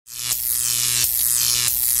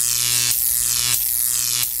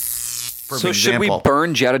So should we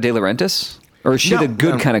burn Giada De Laurentiis? Or is she the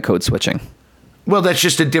good kind of code switching? Well, that's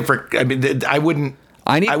just a different... I mean, I wouldn't...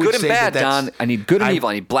 I need good and bad, Don. I need good and evil.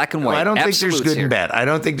 I need black and white. I don't think there's good and bad. I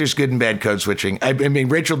don't think there's good and bad code switching. I mean,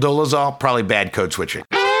 Rachel Dolezal, probably bad code switching.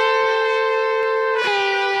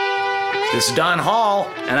 This is Don Hall.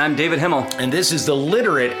 And I'm David Himmel. And this is the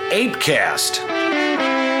Literate ApeCast.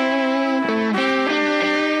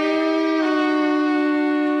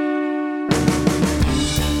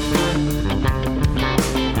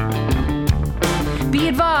 Be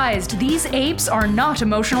advised, these apes are not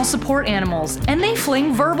emotional support animals, and they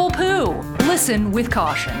fling verbal poo. Listen with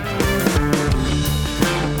caution.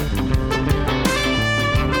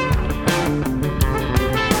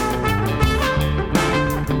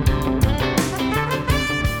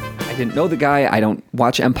 I didn't know the guy. I don't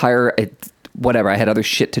watch Empire. Whatever. I had other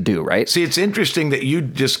shit to do, right? See, it's interesting that you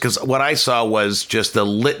just, because what I saw was just the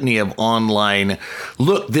litany of online,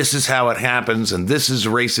 look, this is how it happens, and this is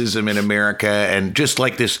racism in America, and just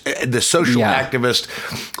like this, the social activist,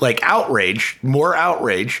 like outrage, more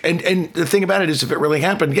outrage. And the thing about it is, if it really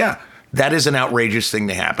happened, that is an outrageous thing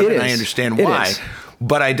to happen, and I understand why.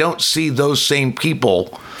 But I don't see those same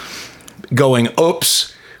people going,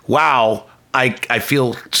 oops, wow, I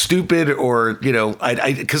feel stupid, or, you know,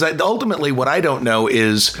 because ultimately what I don't know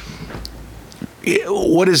is,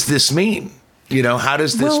 what does this mean? You know, how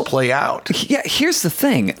does this play out? Yeah, here's the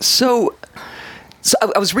thing. So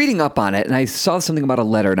I was reading up on it, and I saw something about a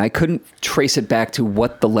letter, and I couldn't trace it back to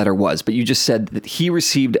what the letter was, but you just said that he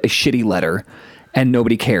received a shitty letter, and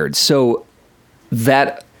nobody cared. So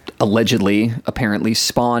that allegedly, apparently,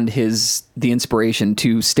 spawned the inspiration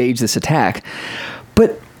to stage this attack.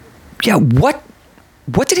 But yeah, what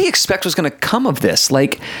did he expect was going to come of this?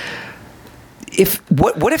 Like,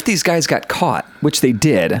 what if these guys got caught, which they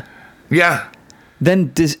did? Yeah. Then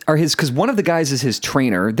because one of the guys is his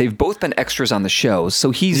trainer. They've both been extras on the show, so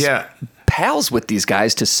he's pals with these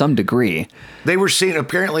guys to some degree.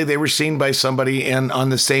 Apparently they were seen by somebody on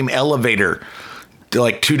the same elevator,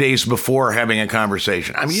 like 2 days before, having a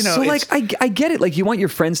conversation. I mean, you know, so like I get it. Like, you want your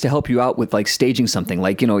friends to help you out with like staging something,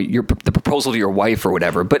 like, you know, the proposal to your wife or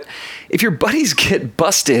whatever. But if your buddies get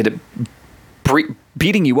busted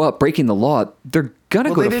beating you up, breaking the law, they're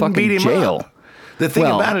gonna go to fucking jail. Up. The thing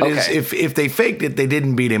about it is, if they faked it, they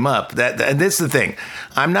didn't beat him up. And that's the thing.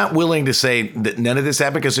 I'm not willing to say that none of this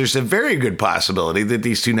happened, because there's a very good possibility that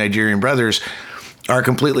these two Nigerian brothers are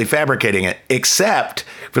completely fabricating it, except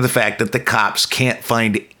for the fact that the cops can't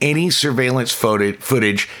find any surveillance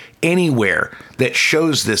footage anywhere that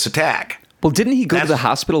shows this attack. Well, didn't he go to the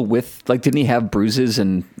hospital with, like, didn't he have bruises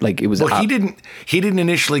and, like, it was... Well, he didn't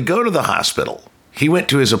initially go to the hospital. He went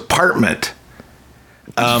to his apartment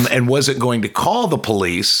and wasn't going to call the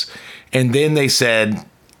police. And then they said,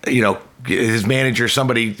 you know, his manager,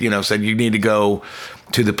 somebody, you know, said, you need to go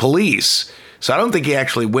to the police. So I don't think he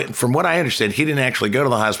actually went. From what I understand, he didn't actually go to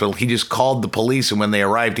the hospital. He just called the police, and when they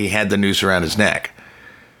arrived, he had the noose around his neck.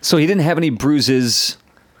 So he didn't have any bruises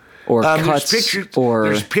or cuts?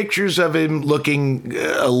 There's pictures of him looking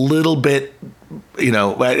a little bit, you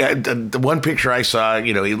know, the one picture I saw,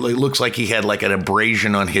 you know, it looks like he had like an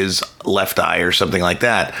abrasion on his left eye or something like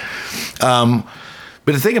that.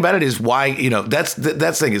 But the thing about it is, why, you know, that's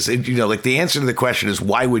the thing is, you know, like, the answer to the question is,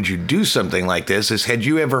 why would you do something like this? Had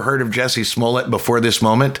you ever heard of Jesse Smollett before this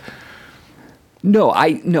moment? No,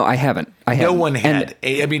 I haven't. No one had.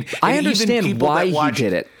 And I mean, I understand why he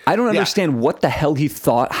did it. I don't understand what the hell he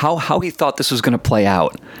thought, how he thought this was going to play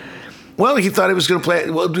out. Well, he thought it was going to play.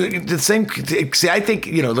 Well, the same. See, I think,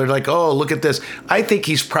 you know, they're like, oh, look at this. I think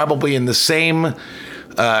he's probably in the same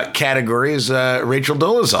category as Rachel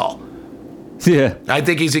Dolezal. Yeah. I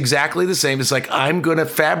think he's exactly the same. It's like, I'm going to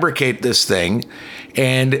fabricate this thing,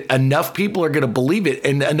 and enough people are going to believe it,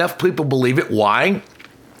 and enough people believe it. Why?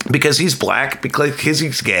 Because he's black, because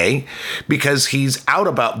he's gay, because he's out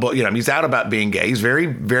about, you know, he's out about being gay. He's very,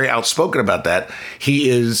 very outspoken about that. He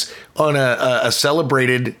is on a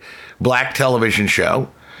celebrated black television show.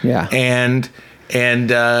 Yeah. And then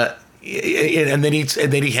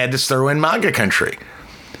he had to throw in MAGA country.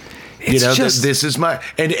 This is my,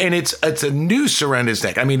 and it's a noose around his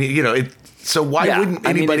neck. I mean, you know, so why wouldn't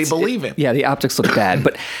anybody believe him? Yeah, the optics look bad,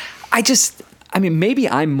 but maybe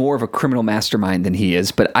I'm more of a criminal mastermind than he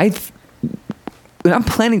is, but when I'm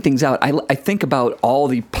planning things out, I think about all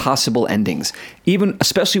the possible endings,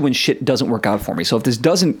 especially when shit doesn't work out for me. So if this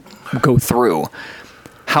doesn't go through,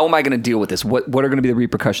 how am I going to deal with this? What are going to be the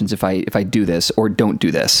repercussions if I do this or don't do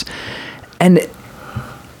this? And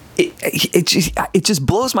it just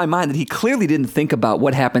blows my mind that he clearly didn't think about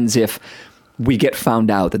what happens if we get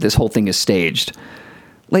found out that this whole thing is staged.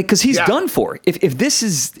 Like, because he's done for.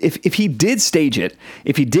 If he did stage it,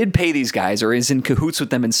 if he did pay these guys or is in cahoots with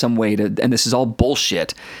them in some way and this is all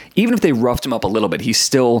bullshit, even if they roughed him up a little bit, he's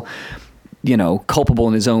still, culpable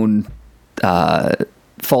in his own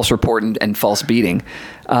false report and false beating.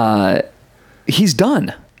 He's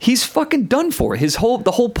done. He's fucking done for.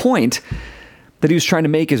 The whole point that he was trying to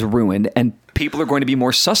make is ruined, and people are going to be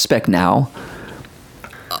more suspect now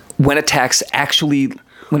when attacks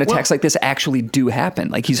like this actually do happen.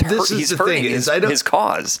 Like he's hurting his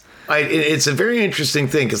cause. It's a very interesting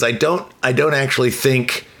thing because I don't actually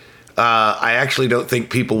think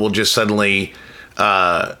people will just suddenly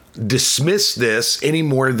dismiss this any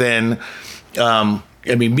more than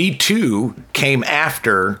Me Too came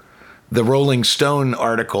after the Rolling Stone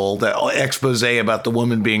article, the expose about the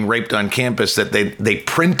woman being raped on campus that they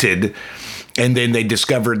printed, and then they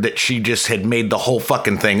discovered that she just had made the whole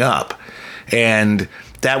fucking thing up. And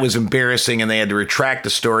that was embarrassing, and they had to retract the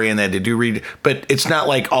story, and they had to but it's not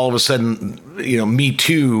like all of a sudden, Me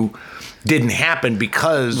Too didn't happen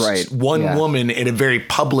because one woman in a very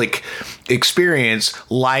public experience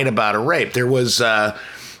lied about a rape. There was in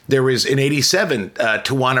 '87,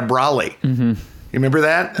 Tawana Brawley. Mm-hmm. You remember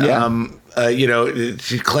that? Yeah.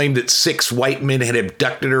 She claimed that 6 white men had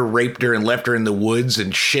abducted her, raped her, and left her in the woods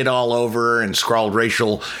and shit all over her and scrawled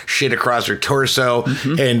racial shit across her torso.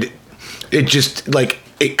 Mm-hmm. And it just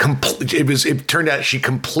it turned out she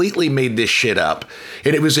completely made this shit up,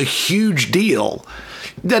 and it was a huge deal.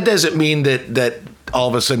 That doesn't mean that all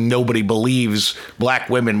of a sudden nobody believes black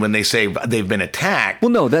women when they say they've been attacked.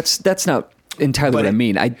 Well, no, that's not entirely what I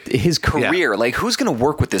mean. His career, like, who's going to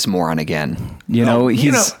work with this moron again?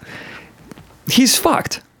 He's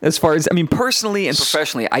fucked. As far as, personally and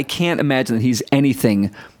professionally, I can't imagine that he's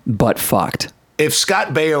anything but fucked. If Scott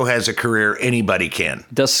Baio has a career, anybody can.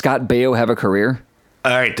 Does Scott Baio have a career?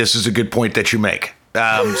 All right, this is a good point that you make. He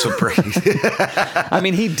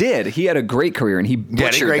did. He had a great career, and he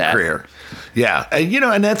butchered that. Career. Yeah,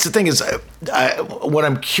 and that's the thing is, what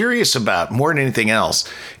I'm curious about more than anything else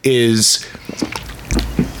is,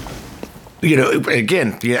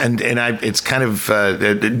 again, it's kind of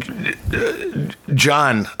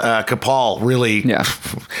John Capal really,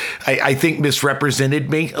 I think misrepresented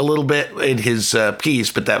me a little bit in his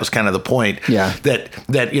piece, but that was kind of the point. Yeah, that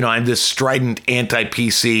I'm this strident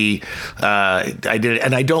anti-PC identity,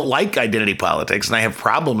 and I don't like identity politics, and I have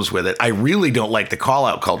problems with it. I really don't like the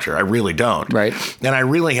call-out culture. I really don't. Right. And I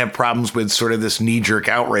really have problems with sort of this knee-jerk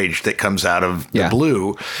outrage that comes out of the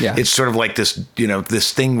blue. Yeah. It's sort of like this,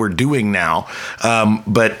 this thing we're doing now.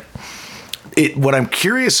 But what I'm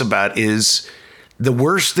curious about is the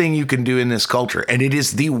worst thing you can do in this culture, and it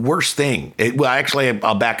is the worst thing.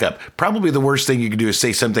 I'll back up. Probably the worst thing you can do is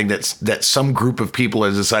say something that some group of people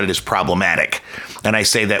has decided is problematic. And I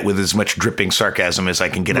say that with as much dripping sarcasm as I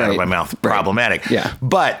can get out of my mouth. Right. Problematic. Yeah.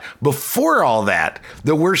 But before all that,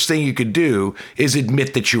 the worst thing you could do is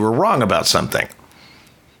admit that you were wrong about something.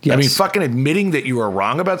 Yes. Fucking admitting that you are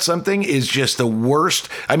wrong about something is just the worst.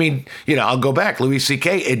 I'll go back. Louis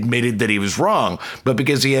C.K. admitted that he was wrong, but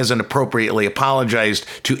because he hasn't appropriately apologized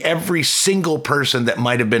to every single person that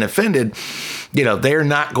might have been offended, they're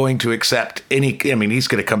not going to accept any. He's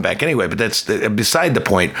going to come back anyway, but that's beside the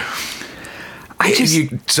point.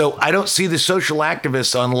 So I don't see the social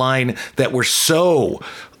activists online that were so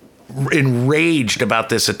enraged about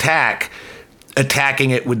this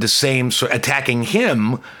attacking it with the same, attacking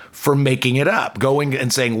him for making it up, going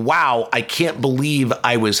and saying, wow, I can't believe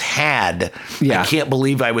I was had. Yeah. I can't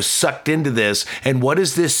believe I was sucked into this. And what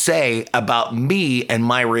does this say about me and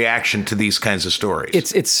my reaction to these kinds of stories?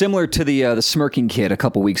 It's similar to the smirking kid a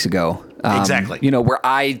couple weeks ago. Exactly. Where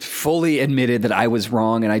I fully admitted that I was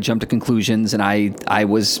wrong and I jumped to conclusions and I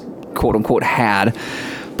was quote unquote had.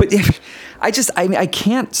 But I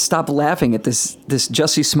can't stop laughing at this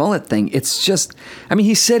Jussie Smollett thing. It's just,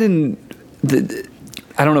 he said in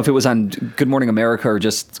I don't know if it was on Good Morning America or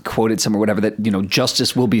just quoted somewhere, whatever, that,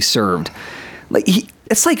 justice will be served. Like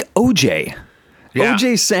it's like OJ. Yeah.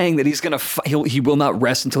 OJ's saying that he's he will not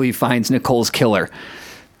rest until he finds Nicole's killer.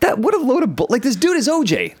 What a load of like this dude is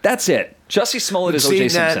OJ. That's it. Jussie Smollett is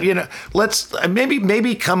OJ Simpson. Let's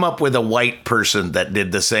maybe come up with a white person that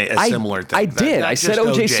did a similar thing. I did. I said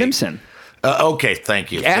OJ Simpson. Okay,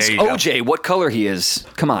 thank you. Ask OJ what color he is.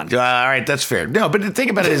 Come on. All right, that's fair. No, but the thing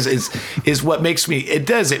about it is what makes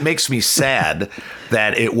me sad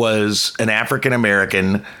that it was an African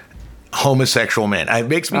American homosexual men. It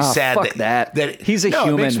makes me sad fuck that he's a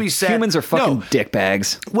human. It makes me sad. Humans are fucking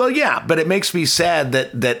dickbags. Well, yeah, but it makes me sad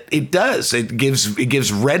that it does. It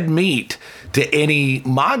gives red meat to any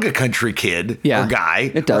MAGA country kid or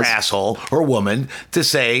guy or asshole or woman to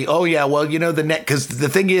say, oh yeah, well, because the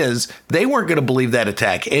thing is, they weren't going to believe that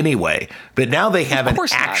attack anyway, but now they have an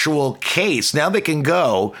actual case. Now they can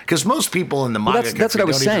go, because most people in the MAGA that's what I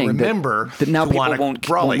was saying, even remember that now people won't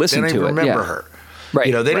listen to it. They don't even remember her.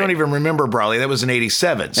 Right. They don't even remember Brawley. That was in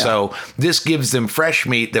 87. Yeah. So this gives them fresh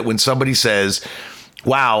meat that when somebody says,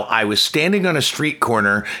 wow, I was standing on a street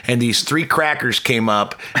corner and these 3 crackers came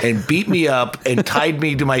up and beat me up and tied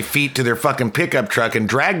me to my feet to their fucking pickup truck and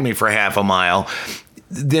dragged me for half a mile,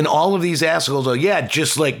 then all of these assholes go, yeah,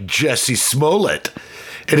 just like Jesse Smollett.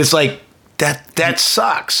 And it's like, that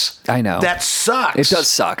sucks. I know. That sucks. It does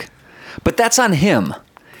suck. But that's on him.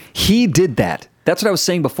 He did that. That's what I was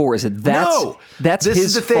saying before, is that's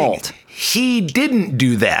his fault. He didn't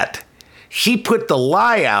do that. He put the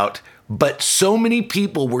lie out, but so many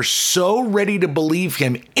people were so ready to believe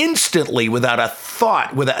him instantly without a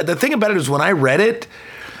thought. The thing about it is, when I read it,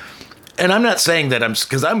 and I'm not saying that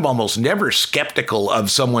because I'm almost never skeptical of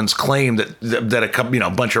someone's claim that a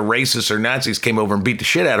bunch of racists or Nazis came over and beat the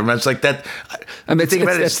shit out of them. It's like that. I mean,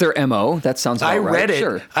 it's their MO. That sounds about right.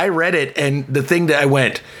 Sure. I read it, and the thing that I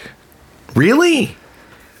went, really?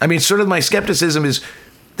 I mean, sort of my skepticism is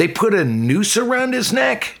they put a noose around his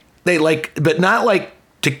neck. But not like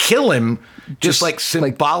to kill him, just like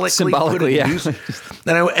symbolically put a noose.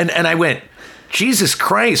 And I went, Jesus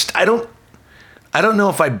Christ, I don't know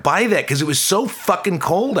if I buy that, because it was so fucking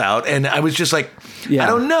cold out, and I was just like, I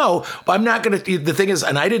don't know. I'm not going to. The thing is,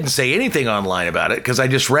 and I didn't say anything online about it because I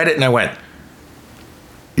just read it and I went,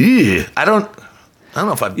 ew. I don't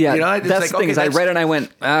know if I. Yeah, that's the thing is, I read it and I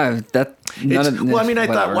went, that. I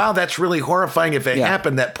thought, wow, that's really horrifying if it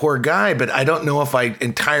happened, that poor guy, but I don't know if I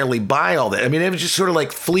entirely buy all that. I mean, it was just sort of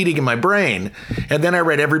like fleeting in my brain. And then I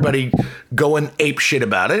read everybody going ape shit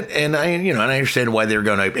about it, and I understand why they were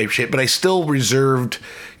going ape shit, but I still reserved.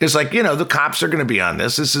 It's like, the cops are going to be on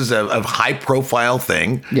this. This is a high profile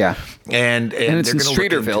thing. Yeah. And it's in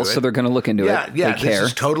Streeterville, so they're going to look into it. Yeah, they care.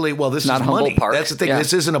 This is totally, this not is Humboldt money. Park. That's the thing. Yeah.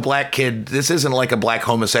 This isn't a black kid. This isn't like a black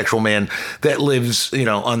homosexual man that lives,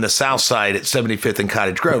 on the south side at 75th and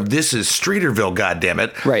Cottage Grove. This is Streeterville,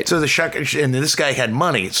 goddammit. Right. So and this guy had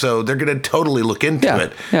money, so they're going to totally look into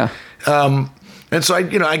it. Yeah. And so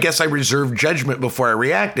I guess I reserved judgment before I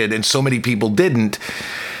reacted, and so many people didn't.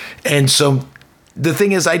 And so the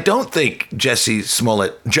thing is, I don't think Jesse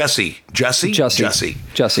Smollett, Jesse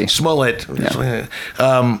Smollett. Yeah.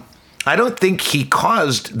 I don't think he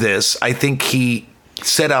caused this. I think he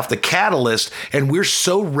set off the catalyst, and we're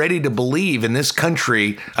so ready to believe in this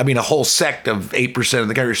country. I mean, a whole sect of 8% of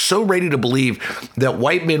the country are so ready to believe that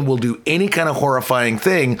white men will do any kind of horrifying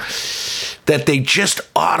thing that they just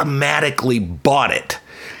automatically bought it,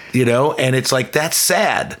 and it's like, that's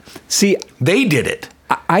sad. See, they did it.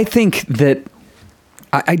 I think that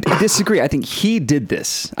I disagree. I think he did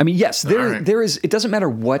this. I mean, yes, there is. It doesn't matter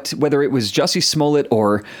whether it was Jussie Smollett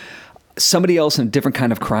or somebody else in a different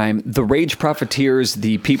kind of crime. The rage profiteers,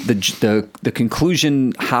 the people, the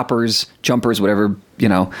conclusion hoppers, jumpers, whatever,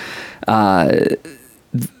 they're going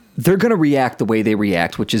to react the way they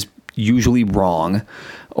react, which is usually wrong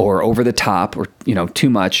or over the top or too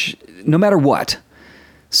much, no matter what.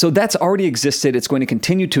 So that's already existed. It's going to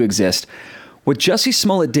continue to exist. What Jussie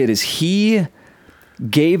Smollett did is he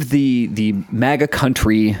gave the MAGA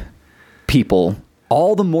country people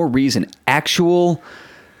all the more reason, actual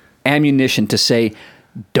ammunition to say,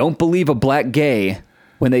 don't believe a black gay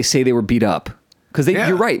when they say they were beat up. Because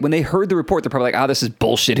you're right. When they heard the report, they're probably like, this is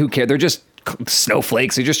bullshit. Who cares? They're just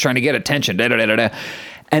snowflakes. They're just trying to get attention. Da, da, da, da, da.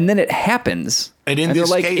 And then it happens. And in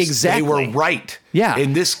this case, they were right. Yeah.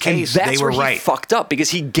 In this case, they were right. He fucked up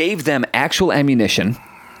because he gave them actual ammunition,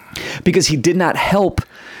 because he did not help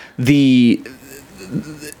the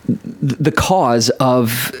cause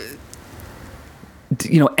of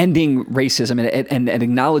ending racism and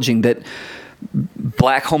acknowledging that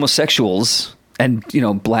black homosexuals and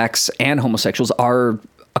blacks and homosexuals are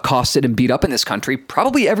accosted and beat up in this country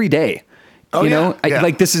probably every day.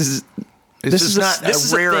 This is a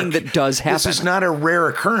thing that does happen. This is not a rare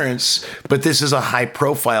occurrence, but this is a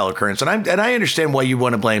high-profile occurrence, and I understand why you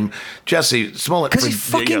want to blame Jesse Smollett, because he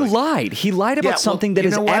fucking lied. He lied about something that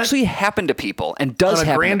has actually happened to people and does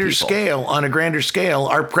happen to people. On a grander scale,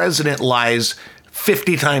 our president lies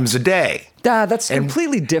 50 times a day. That's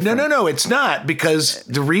completely different. No, it's not, because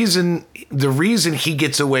the reason he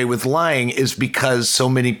gets away with lying is because so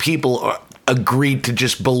many people agreed to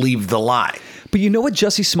just believe the lie. But you know what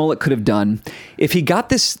Jussie Smollett could have done? If he got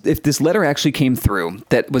this, if this letter actually came through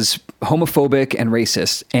that was homophobic and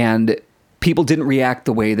racist, and people didn't react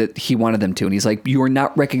the way that he wanted them to, and he's like, you are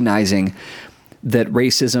not recognizing that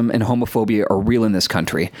racism and homophobia are real in this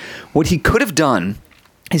country. What he could have done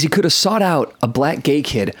is he could have sought out a black gay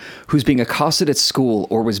kid who's being accosted at school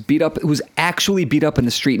or was beat up, who was actually beat up in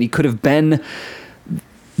the street, and he could have been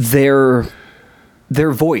their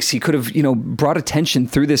voice. He could have, brought attention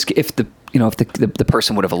through this if the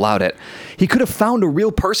person would have allowed it. He could have found a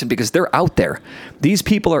real person because they're out there. These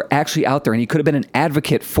people are actually out there, and he could have been an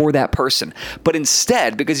advocate for that person. But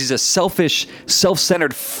instead, because he's a selfish,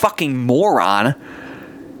 self-centered fucking moron,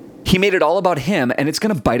 he made it all about him, and it's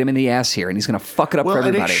going to bite him in the ass here, and he's going to fuck it up for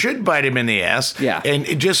everybody. And it should bite him in the ass. Yeah. And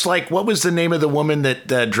just like, what was the name of the woman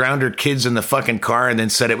that drowned her kids in the fucking car and then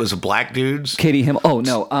said it was a black dude's? Katie Himmel. Oh,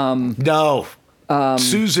 no. No.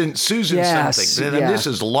 Susan something. This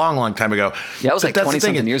is a long time ago. Yeah, it was like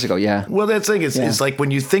 20-something years ago, yeah. Well, that thing is like,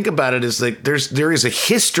 when you think about it, is like there is a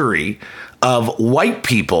history of white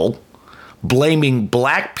people blaming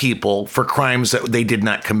black people for crimes that they did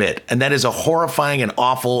not commit. And that is a horrifying and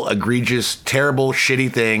awful, egregious, terrible,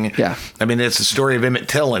 shitty thing. Yeah. I mean, it's the story of Emmett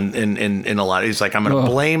Till in a lot. He's like, I'm going to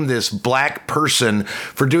blame this black person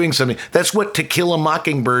for doing something. That's what To Kill a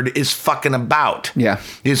Mockingbird is fucking about. Yeah.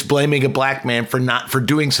 Is blaming a black man for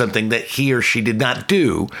doing something that he or she did not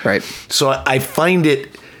do. Right. So I find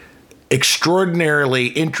it extraordinarily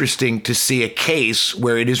interesting to see a case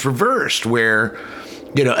where it is reversed, where...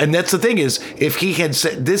 and that's the thing is, if he had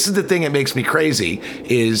said, this is the thing that makes me crazy,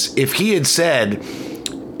 is if he had said,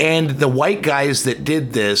 and the white guys that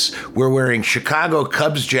did this were wearing Chicago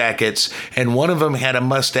Cubs jackets, and one of them had a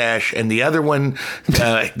mustache, and the other one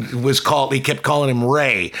he kept calling him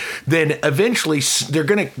Ray. Then eventually they're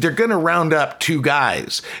gonna round up two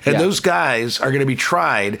guys, and those guys are gonna be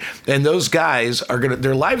tried, and those guys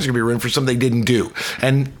their lives are gonna be ruined for something they didn't do.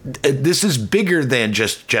 And this is bigger than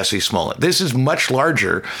just Jussie Smollett. This is much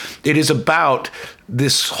larger. It is about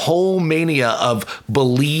this whole mania of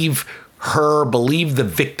believe the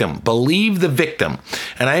victim.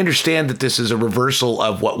 And I understand that this is a reversal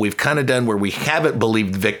of what we've kind of done, where we haven't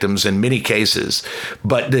believed victims in many cases,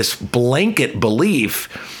 but this blanket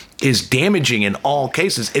belief is damaging in all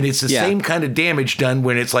cases. And it's the same kind of damage done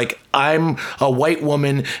when it's like, I'm a white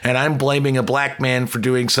woman and I'm blaming a black man for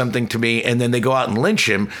doing something to me, and then they go out and lynch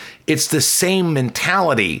him. It's the same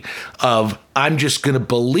mentality of, I'm just going to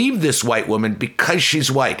believe this white woman because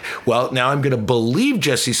she's white. Well, now I'm going to believe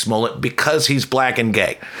Jussie Smollett because he's black and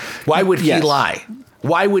gay. Why would he lie?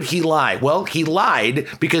 Why would he lie? Well, he lied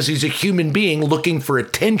because he's a human being looking for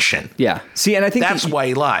attention. Yeah. See, and I think that's why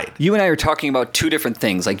he lied. You and I are talking about two different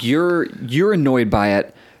things. Like, you're annoyed by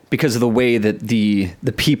it because of the way that the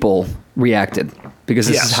people reacted, because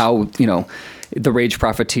this is how, the rage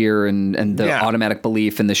profiteer and the automatic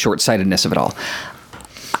belief and the short-sightedness of it all.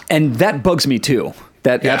 And that bugs me too.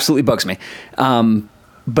 That absolutely bugs me.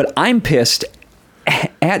 But I'm pissed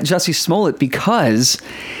at Jussie Smollett because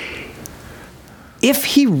if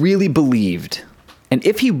he really believed, and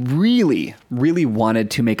if he really, really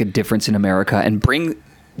wanted to make a difference in America and bring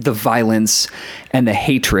the violence and the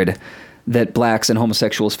hatred that blacks and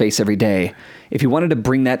homosexuals face every day, if he wanted to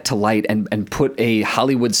bring that to light and put a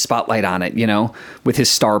Hollywood spotlight on it, with his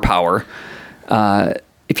star power,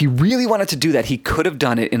 if he really wanted to do that, he could have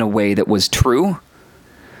done it in a way that was true,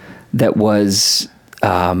 that was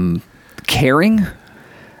caring,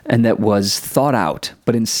 and that was thought out.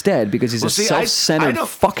 But instead, because he's a self-centered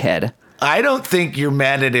fuckhead... I don't think you're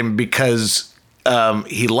mad at him because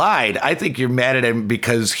he lied. I think you're mad at him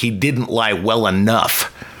because he didn't lie well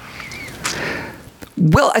enough.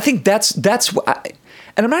 Well, I think that's what...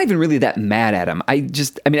 And I'm not even really that mad at him.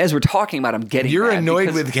 As we're talking about him getting You're mad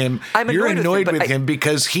annoyed with him. You're annoyed with him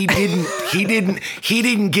because he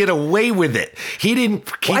didn't get away with it.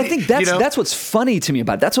 I think that's what's funny to me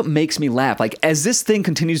about it. That's what makes me laugh. Like, as this thing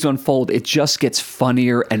continues to unfold, it just gets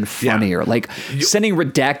funnier and funnier. Yeah. Like sending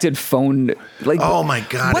redacted phone. Like, oh my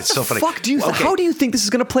God, it's so funny. How do you think this is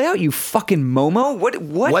going to play out? You fucking Momo.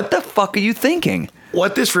 What the fuck are you thinking?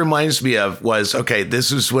 What this reminds me of was,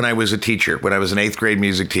 this is when I was a teacher, when I was an 8th grade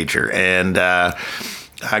music teacher. And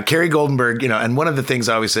Carrie Goldenberg, and one of the things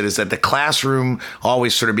I always said is that the classroom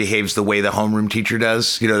always sort of behaves the way the homeroom teacher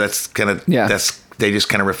does. That's kind of, they just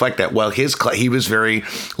kind of reflect that. Well, he was very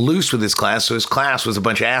loose with his class, so his class was a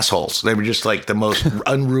bunch of assholes. They were just like the most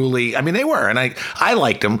unruly. I mean, they were, and I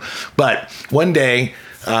liked them. But one day...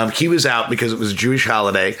 he was out because it was a Jewish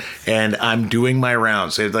holiday, and I'm doing my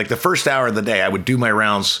rounds. It was like the first hour of the day, I would do my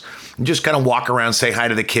rounds and just kind of walk around, say hi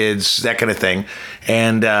to the kids, that kind of thing.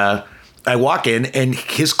 And I walk in and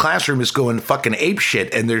his classroom is going fucking ape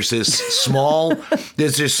shit. And there's this small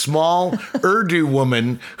Urdu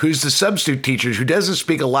woman who's the substitute teacher who doesn't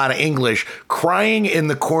speak a lot of English, crying in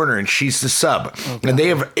the corner, and she's the sub. Oh,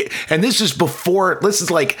 and this is before,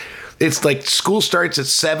 it's like school starts at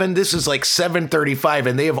 7. This is like 7:35,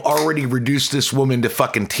 and they have already reduced this woman to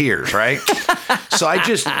fucking tears, right? So I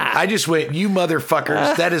just went, you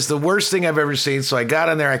motherfuckers, that is the worst thing I've ever seen. So I got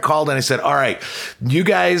on there, I called, and I said, all right, you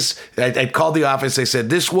guys, I called the office. I said,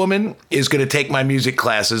 this woman is going to take my music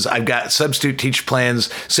classes. I've got substitute teach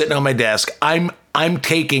plans sitting on my desk. I'm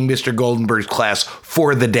taking Mr. Goldenberg's class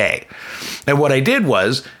for the day. And what I did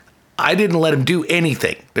was, I didn't let him do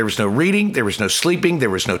anything. There was no reading. There was no sleeping. There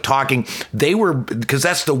was no talking. Because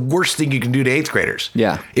that's the worst thing you can do to 8th graders.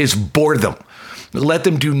 Yeah. Is bore them. Let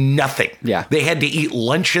them do nothing. Yeah. They had to eat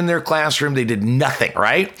lunch in their classroom. They did nothing,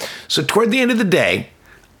 right? So toward the end of the day,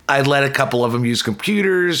 I let a couple of them use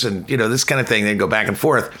computers and, this kind of thing. They'd go back and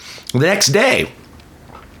forth. The next day,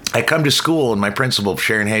 I come to school and my principal,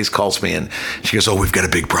 Sharon Hayes, calls me and she goes, oh, we've got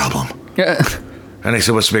a big problem. Yeah. And I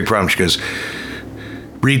said, what's the big problem? She goes,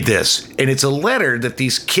 read this. And it's a letter that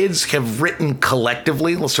these kids have written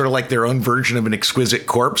collectively, sort of like their own version of an exquisite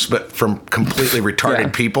corpse, but from completely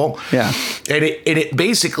retarded people. Yeah. And it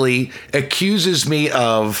basically accuses me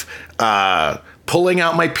of pulling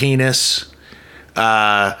out my penis,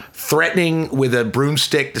 threatening with a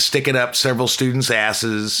broomstick to stick it up several students'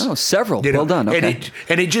 asses. Oh, several. Well done. Okay.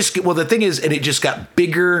 And it just got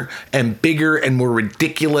bigger and bigger and more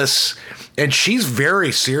ridiculous. And she's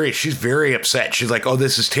very serious. She's very upset. She's like, oh,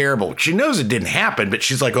 this is terrible. She knows it didn't happen, but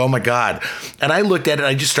she's like, oh, my God. And I looked at it and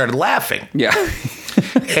I just started laughing. Yeah.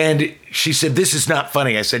 And she said, this is not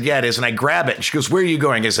funny. I said, yeah, it is. And I grab it. And she goes, where are you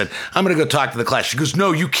going? I said, I'm going to go talk to the class. She goes,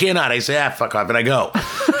 no, you cannot. I say, fuck off. And I go.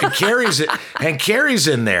 And Carrie's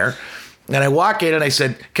in there. And I walk in and I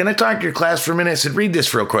said, can I talk to your class for a minute? I said, read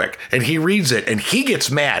this real quick. And he reads it and he gets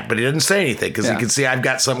mad, but he doesn't say anything because he can see I've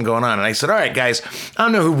got something going on. And I said, all right, guys, I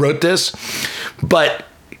don't know who wrote this, but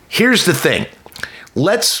here's the thing.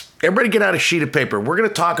 Everybody get out a sheet of paper. We're going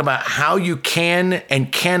to talk about how you can and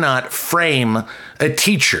cannot frame a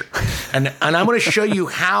teacher. And I'm going to show you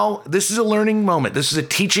how this is a learning moment. This is a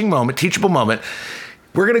teaching moment, teachable moment.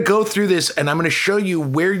 We're going to go through this and I'm going to show you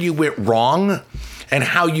where you went wrong and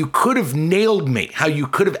how you could have nailed me, how you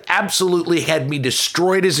could have absolutely had me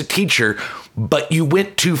destroyed as a teacher, but you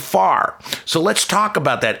went too far. So let's talk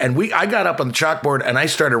about that. And I got up on the chalkboard and I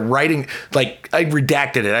started writing, like I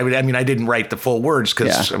redacted it. I mean, I didn't write the full words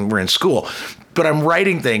because we're in school, but I'm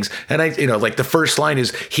writing things. And like the first line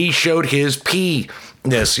is, he showed his penis,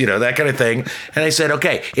 that kind of thing. And I said,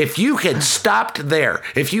 okay, if you had stopped there,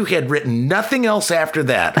 if you had written nothing else after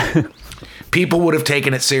that, people would have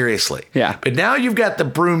taken it seriously. Yeah. But now you've got the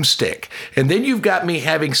broomstick, and then you've got me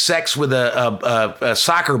having sex with a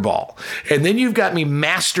soccer ball, and then you've got me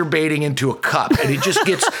masturbating into a cup, and it just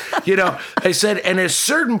gets, I said, and at a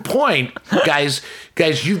certain point, guys,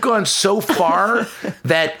 you've gone so far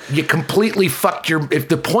that you completely fucked if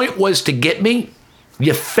the point was to get me,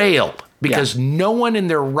 you failed. Because no one in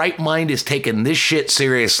their right mind is taking this shit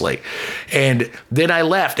seriously. And then I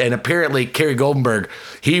left, and apparently Kerry Goldenberg,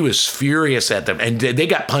 he was furious at them. And they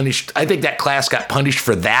got punished. I think that class got punished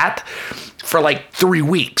for that for like 3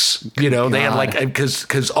 weeks. They had because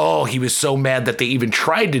he was so mad that they even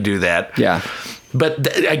tried to do that. Yeah.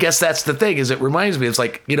 But I guess that's the thing, is it reminds me, it's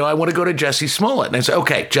like, I want to go to Jesse Smollett. And I said,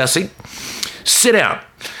 okay, Jesse, sit down.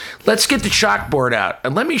 Let's get the chalkboard out,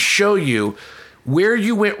 and let me show you where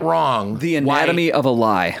you went wrong. The anatomy of a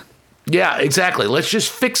lie. Yeah, exactly. Let's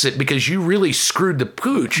just fix it because you really screwed the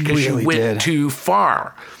pooch because you went too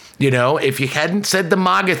far. If you hadn't said the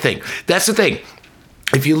MAGA thing, that's the thing.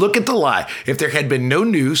 If you look at the lie, if there had been no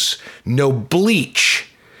noose, no bleach,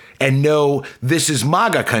 and no this is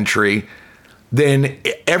MAGA country, then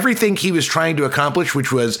everything he was trying to accomplish,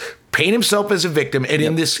 which was paint himself as a victim, and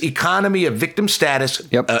in this economy of victim status,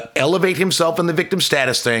 elevate himself in the victim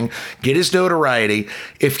status thing, get his notoriety.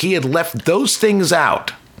 If he had left those things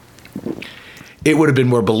out, it would have been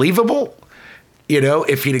more believable.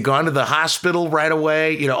 If he'd have gone to the hospital right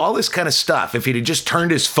away, all this kind of stuff. If he'd have just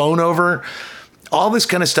turned his phone over, all this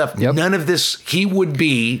kind of stuff, none of this, he would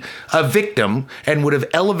be a victim and would have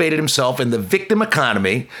elevated himself in the victim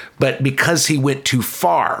economy. But because he went too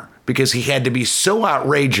far, because he had to be so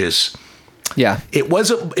outrageous, it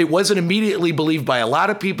wasn't immediately believed by a lot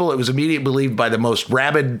of people. It was immediately believed by the most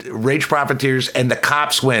rabid rage profiteers, and the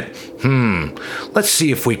cops went, let's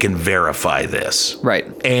see if we can verify this. Right.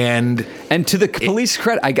 And to the police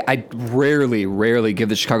credit, I rarely give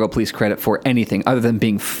the Chicago police credit for anything other than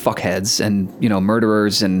being fuckheads and,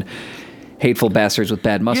 murderers and hateful bastards with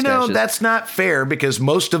bad mustaches. That's not fair because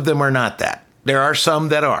most of them are not that. There are some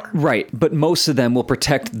that are. Right, but most of them will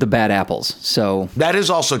protect the bad apples. So that is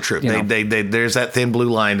also true. There's that thin blue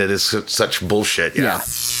line that is such bullshit. Yeah.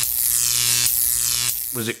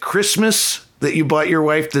 Was it Christmas that you bought your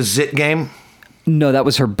wife the Zit game? No, that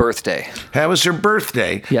was her birthday. That was her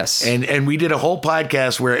birthday. Yes. And we did a whole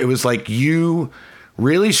podcast where it was like you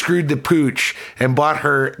really screwed the pooch and bought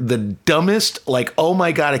her the dumbest, like, oh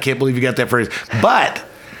my God, I can't believe you got that first. But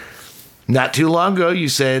not too long ago, you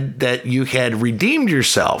said that you had redeemed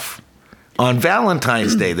yourself on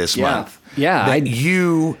Valentine's Day this month. Yeah. That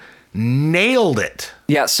you nailed it.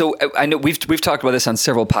 Yeah, so I know we've talked about this on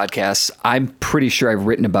several podcasts. I'm pretty sure I've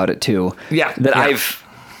written about it too. Yeah.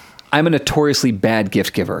 I'm a notoriously bad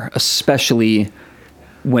gift giver, especially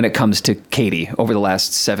when it comes to Katie over the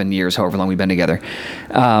last 7 years, however long we've been together.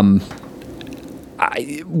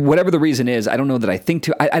 Whatever the reason is, I don't know that I think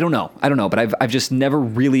to. I don't know, but I've just never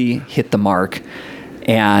really hit the mark.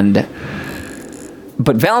 But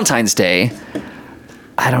Valentine's Day,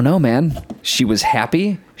 I don't know, man. She was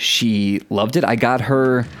happy. She loved it. I got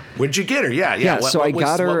her. What'd you get her? Yeah. I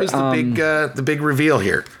got her. What was the big reveal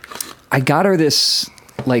here? I got her this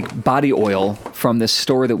like body oil from this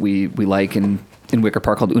store that we like in Wicker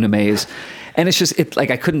Park called Una Mae's, and it's just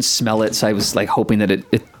I couldn't smell it, so I was like hoping that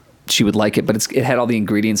she would like it, but it had all the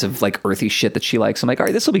ingredients of like earthy shit that she likes. I'm like, all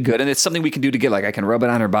right, this will be good, and it's something we can do together. Like I can rub it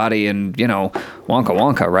on her body, and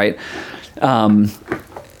wonka, right?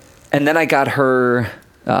 And then I got her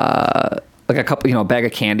like a couple, a bag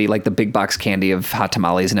of candy, like the big box candy of hot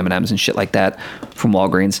tamales and M&Ms and shit like that from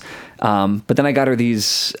Walgreens. But then I got her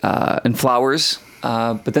these and flowers.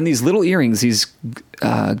 But then these little earrings, these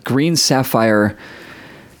green sapphire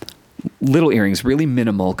little earrings, really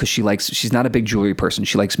minimal because she's not a big jewelry person.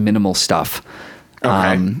 She likes minimal stuff.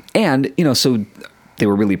 Okay. And, so they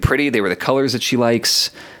were really pretty. They were the colors that she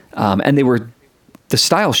likes. And they were the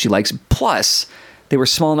style she likes. Plus, they were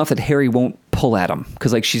small enough that Harry won't pull at them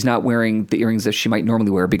because she's not wearing the earrings that she might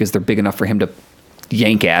normally wear because they're big enough for him to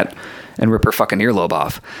yank at and rip her fucking earlobe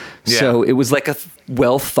off. Yeah. So it was like a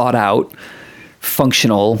well thought out,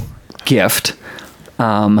 functional gift.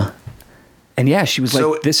 And yeah, she was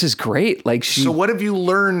like, this is great. So what have you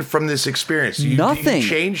learned from this experience? Nothing. You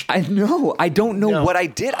changed? I don't know what I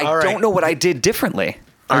did. I don't know what I did differently.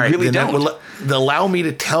 I really don't. Allow me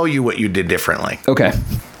to tell you what you did differently. Okay.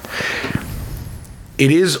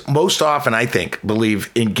 It is most often, I believe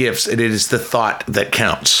in gifts, it is the thought that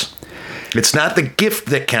counts. It's not the gift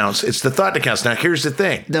that counts. It's the thought that counts. Now, here's the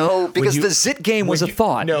thing. No, because the zit game was a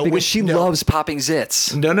thought. No, because she loves popping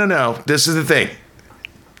zits. No. This is the thing.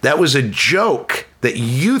 That was a joke that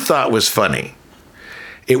you thought was funny.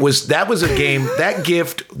 That was a game. That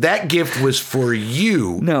gift was for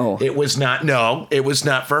you. No. It was not. No, it was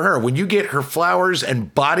not for her. When you get her flowers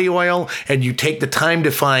and body oil and you take the time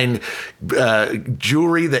to find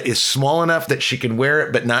jewelry that is small enough that she can wear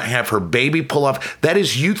it but not have her baby pull off, that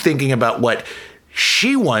is you thinking about what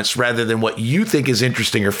she wants rather than what you think is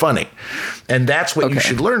interesting or funny. And that's what you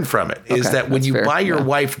should learn from it, is that when you buy your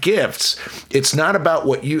wife gifts, it's not about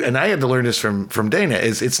what you, and I had to learn this from Dana,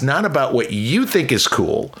 is it's not about what you think is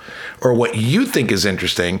cool or what you think is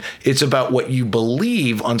interesting. It's about what you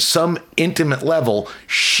believe on some intimate level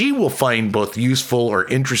she will find both useful or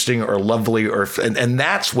interesting or lovely, and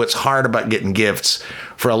that's what's hard about getting gifts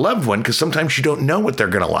for a loved one, because sometimes you don't know what they're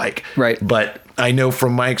going to like. Right. But I know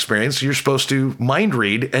from my experience, you're supposed to mind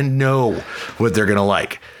read and know what they're going to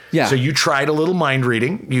like. Yeah. So you tried a little mind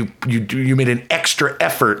reading. You made an extra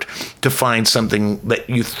effort to find something that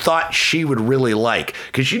you thought she would really like,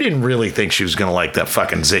 because you didn't really think she was going to like that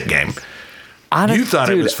fucking zit game. You thought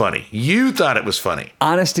it was funny. You thought it was funny.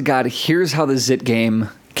 Honest to God, here's how the zit game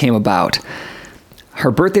came about.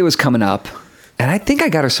 Her birthday was coming up, and I think I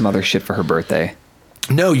got her some other shit for her birthday.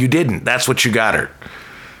 No, you didn't. That's what you got her.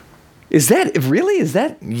 Is that really? Is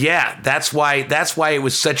that? Yeah, that's why it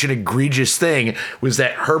was such an egregious thing, was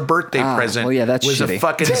that her birthday present was shitty. A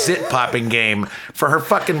fucking zit popping game for her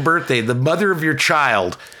fucking birthday. The mother of your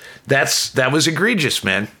child. That was egregious,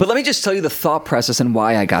 man. But let me just tell you the thought process and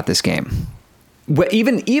why I got this game.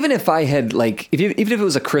 Even if I had even if it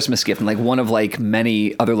was a Christmas gift and one of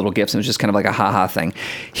many other little gifts and it was just kind of like a ha-ha thing,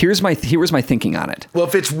 here was my thinking on it. Well,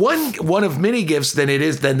 if it's one of many gifts,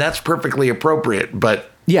 then that's perfectly appropriate.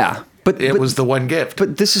 But yeah. But it was the one gift.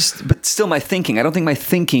 But still my thinking. I don't think my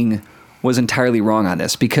thinking was entirely wrong on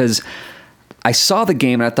this, because I saw the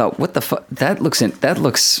game and I thought, what the fuck? That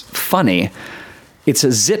looks funny. It's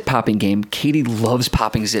a zit popping game. Katie loves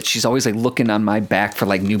popping zits. She's always looking on my back for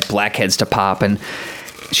new blackheads to pop, and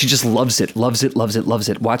she just loves it. Watches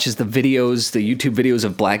the videos, the YouTube videos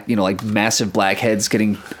of black, like massive blackheads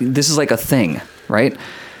getting. This is like a thing, right?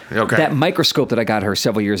 Okay. That microscope that I got her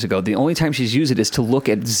several years ago, the only time she's used it is to look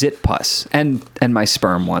at zit pus and my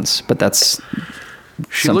sperm once, but that's.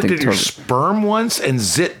 She looked at your sperm once and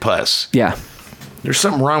zit pus. Yeah. There's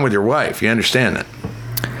something wrong with your wife. You understand that?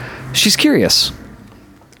 She's curious.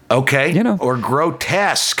 Okay. Or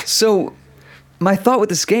grotesque. So my thought with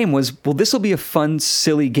this game was, well, this will be a fun,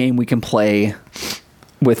 silly game we can play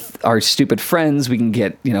with our stupid friends. We can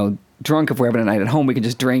get, drunk if we're having a night at home. We can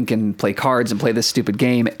just drink and play cards and play this stupid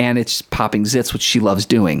game. And it's popping zits, which she loves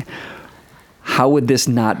doing. How would this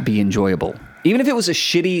not be enjoyable? Even if it was a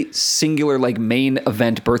shitty, singular, main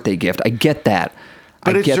event birthday gift, I get that.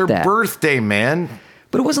 But it's her birthday, man.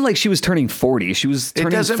 But it wasn't like she was turning 40. She was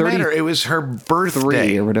turning 30. It doesn't matter. It was her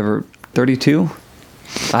birthday. Or whatever. 32?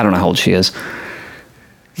 I don't know how old she is.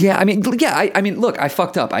 Yeah, I mean, look, I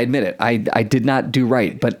fucked up. I admit it. I did not do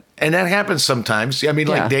right, but... And that happens sometimes. I mean,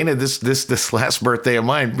 like Dana, this last birthday of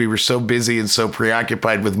mine, we were so busy and so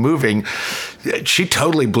preoccupied with moving. She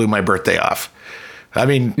totally blew my birthday off. I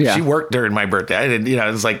mean, she worked during my birthday. I didn't, it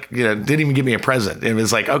was like, didn't even give me a present. It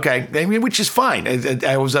was like, okay, I mean, which is fine.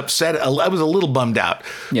 I was upset. I was a little bummed out,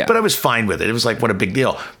 but I was fine with it. It was like, what a big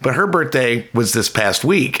deal. But her birthday was this past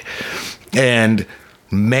week. And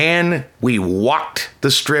man, we walked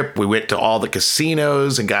the strip. We went to all the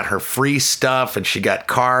casinos and got her free stuff, and she got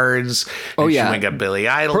cards. Oh, and yeah. She went and got Billy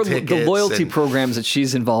Idol tickets. The loyalty programs that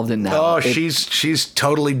she's involved in now. Oh, she's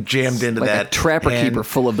totally jammed into like that. A trapper keeper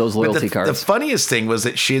full of those loyalty cards. The funniest thing was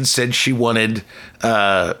that she had said she wanted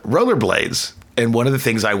rollerblades. And one of the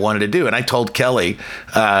things I wanted to do, and I told Kelly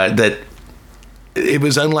that it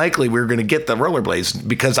was unlikely we were going to get the rollerblades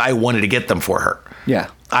because I wanted to get them for her. Yeah.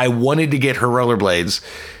 I wanted to get her rollerblades.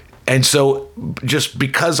 And so just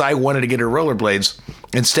because I wanted to get her rollerblades,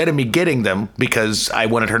 instead of me getting them because I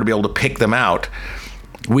wanted her to be able to pick them out,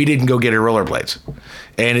 we didn't go get her rollerblades.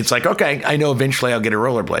 And it's like, okay, I know eventually I'll get her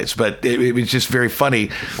rollerblades. But it was just very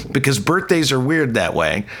funny because birthdays are weird that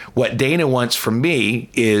way. What Dana wants from me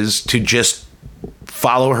is to just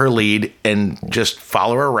follow her lead and just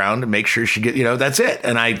follow her around and make sure she get, that's it.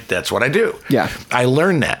 And that's what I do. Yeah. I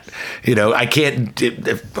learned that, I can't,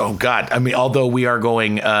 oh God. I mean, although we are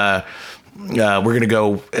going, we're going to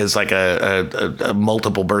go as like a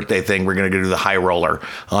multiple birthday thing. We're going to go to the High Roller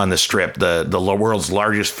on the Strip, the world's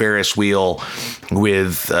largest Ferris wheel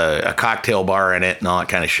with a cocktail bar in it and all that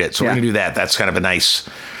kind of shit. So we're going to do that. That's kind of a nice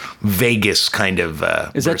Vegas kind of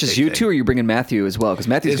is that just you two, or are you bringing Matthew as well? Because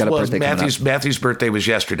Matthew's got a birthday coming up. Matthew's birthday was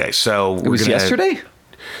yesterday, so it was yesterday,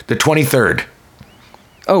 the 23rd.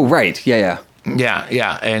 Oh right, yeah,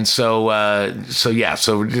 and so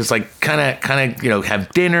just like kind of have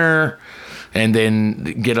dinner. And then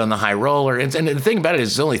get on the High Roller. And the thing about it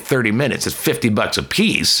is it's only 30 minutes. It's $50 a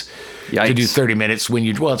piece. Yikes. To do 30 minutes when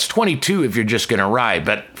it's 22 if you're just going to ride.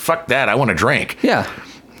 But fuck that. I want to drink. Yeah.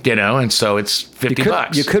 And so it's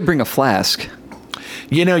 $50. You could bring a flask.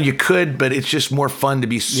 You could, but it's just more fun to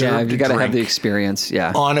be served. Yeah, you got to have the experience.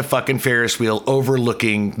 Yeah. On a fucking Ferris wheel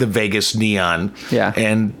overlooking the Vegas neon. Yeah.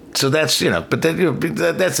 And so that's, but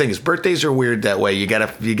that thing is birthdays are weird that way. You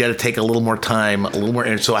gotta take a little more time, a little more.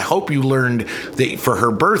 And so I hope you learned that for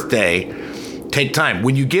her birthday, take time.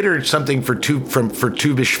 When you get her something for Tu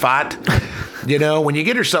B'Shvat, when you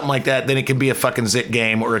get her something like that, then it can be a fucking zit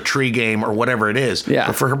game or a tree game or whatever it is. Yeah.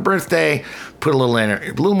 But for her birthday, put a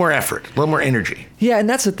little more effort, a little more energy. Yeah, and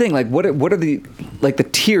that's the thing. Like, what are the the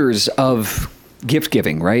tiers of gift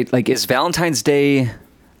giving? Right? Like, is Valentine's Day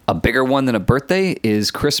a bigger one than a birthday?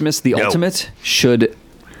 Is Christmas the ultimate?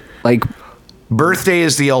 Birthday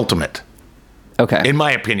is the ultimate. Okay. In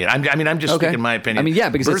my opinion. I'm just speaking my opinion. I mean, yeah,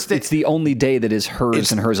 because it's the only day that is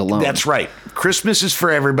hers and hers alone. That's right. Christmas is for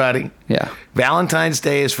everybody. Yeah. Valentine's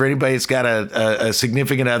Day is for anybody that's got a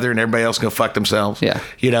significant other and everybody else can go fuck themselves. Yeah.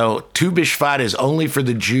 Tu B'Shvat is only for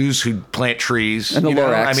the Jews who plant trees. And the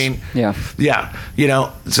Lorax. I mean, yeah. Yeah.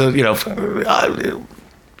 So,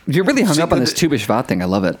 you're really hung up on this Tu B'Shvat thing. I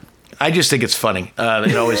love it. I just think it's funny.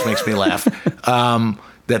 It always makes me laugh.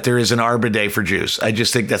 That there is an Arbor Day for Jews. I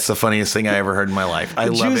just think that's the funniest thing I ever heard in my life. I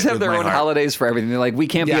love it. Jews have their own holidays for everything. They're like, we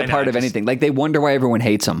can't be a part of anything. Like, they wonder why everyone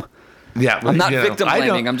hates them. Yeah, I'm not victim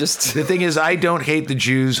blaming. I'm just. The thing is, I don't hate the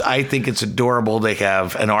Jews. I think it's adorable they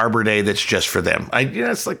have an Arbor Day that's just for them.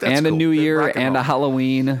 It's like that's and cool. A New Year and a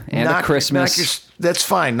Halloween and a Christmas. That's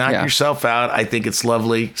fine. Knock yourself out. I think it's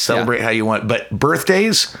lovely. Celebrate how you want. But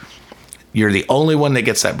birthdays, you're the only one that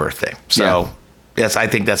gets that birthday. So Yes, I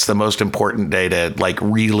think that's the most important day to like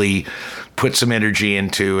really put some energy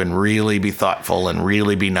into and really be thoughtful and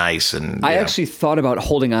really be nice. And I actually thought about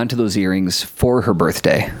holding on to those earrings for her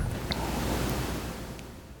birthday.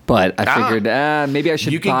 But I figured maybe I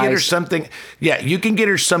should You can get her something. Yeah, you can get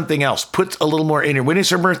her something else. Put a little more in her. When is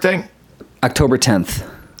her birthday? October 10th.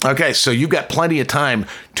 Okay, so you've got plenty of time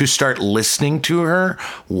to start listening to her,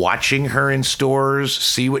 watching her in stores,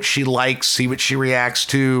 see what she likes, see what she reacts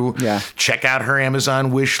to, check out her Amazon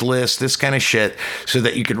wish list, this kind of shit, so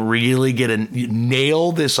that you can really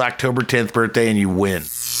nail this October 10th birthday and you win.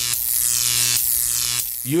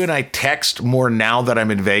 You and I text more now that I'm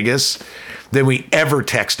in Vegas than we ever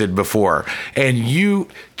texted before. And you,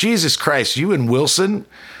 Jesus Christ, you and Wilson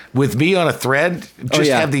with me on a thread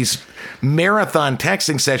just have these marathon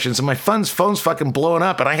texting sessions, and my phone's fucking blowing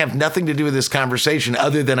up, and I have nothing to do with this conversation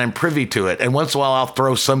other than I'm privy to it. And once in a while I'll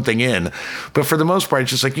throw something in. But for the most part,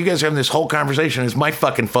 it's just like you guys are having this whole conversation as my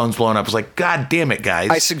fucking phone's blowing up. It's like, God damn it, guys.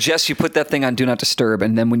 I suggest you put that thing on Do Not Disturb,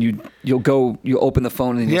 and then when you'll open the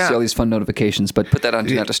phone and you'll see all these fun notifications, but put that on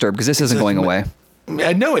Do Not Disturb because this isn't going away.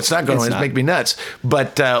 No, it's not going to make me nuts.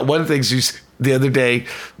 But one of the things the other day,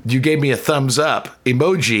 you gave me a thumbs up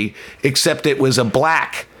emoji, except it was a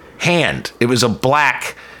black hand. It was a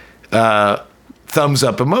black thumbs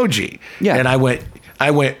up emoji. Yeah. And I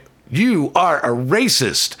went, you are a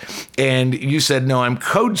racist. And you said, no, I'm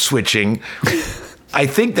code switching. I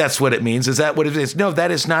think that's what it means. Is that what it is? No,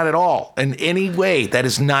 that is not at all. In any way, that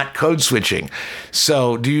is not code switching.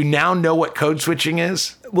 So do you now know what code switching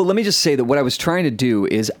is? Well, let me just say that what I was trying to do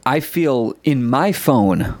is I feel in my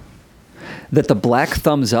phone that the black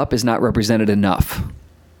thumbs up is not represented enough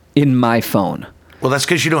in my phone. Well, that's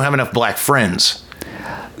because you don't have enough black friends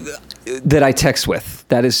that I text with.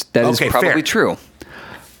 That is probably fair. True.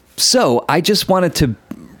 So I just wanted to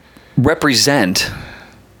represent.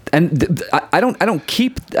 And I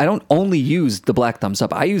don't only use the black thumbs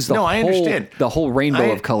up. I use the whole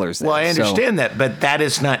rainbow of colors. Well, I understand that, but that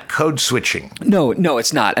is not code switching. No,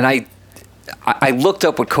 it's not. And I looked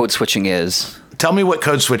up what code switching is. Tell me what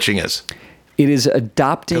code switching is. It is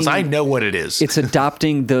adopting. Because I know what it is. It's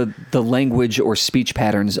adopting the language or speech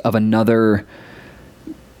patterns of another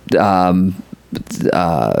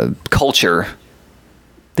culture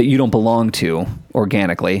that you don't belong to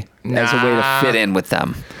organically as a way to fit in with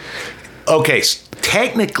them. Okay,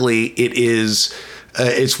 technically it is,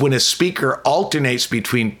 it's when a speaker alternates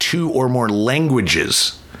between two or more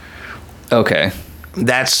languages. Okay.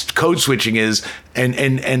 That's code switching is,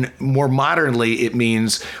 and more modernly it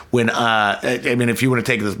means when, if you want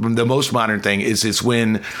to take the most modern thing it's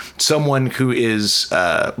when someone who is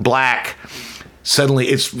black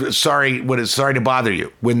suddenly sorry to bother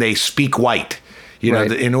you when they speak white. You know,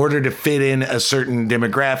 in order to fit in a certain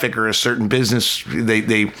demographic or a certain business,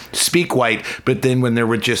 they speak white, but then when they're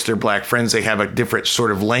with just their black friends, they have a different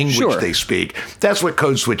sort of language they speak. That's what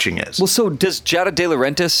code switching is. Well, so does Giada De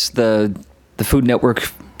Laurentiis, the Food Network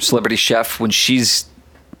celebrity chef, when she's,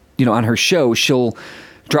 on her show, she'll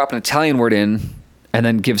drop an Italian word in and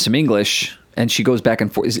then give some English, and she goes back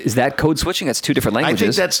and forth. Is that code switching? That's two different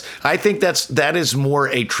languages. I think that is more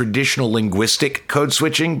a traditional linguistic code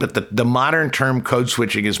switching, but the modern term code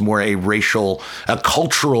switching is more a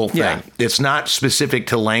cultural thing. Yeah. It's not specific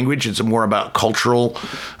to language. It's more about cultural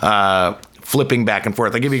flipping back and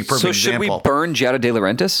forth. I'll give you a perfect example. So should we burn Giada De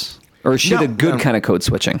Laurentiis? Or is she the good kind of code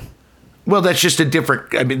switching? Well, that's just a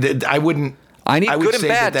different. I wouldn't. I need good and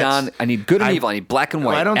bad, Don. I need good and evil. I need black and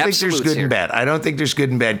white. I don't think there's good and bad. I don't think there's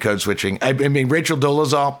good and bad code switching. I mean, Rachel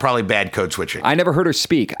Dolezal, probably bad code switching. I never heard her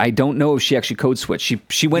speak. I don't know if she actually code switched.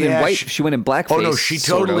 She went in white. She went in blackface. Oh no, she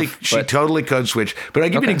totally code switched. But I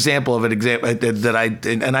give you an example of that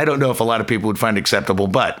I don't know if a lot of people would find acceptable.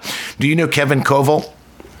 But do you know Kevin Koval?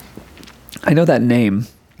 I know that name.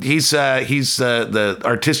 He's the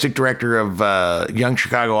artistic director of Young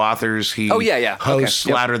Chicago Authors. He hosts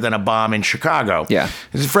Louder Than a Bomb in Chicago. Yeah.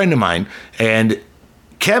 He's a friend of mine. And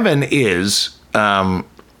Kevin is,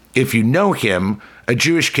 if you know him, a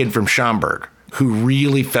Jewish kid from Schaumburg who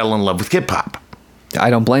really fell in love with hip-hop. I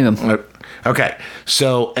don't blame him. Okay.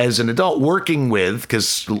 So as an adult working with,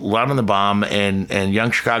 because Louder Than the Bomb and Young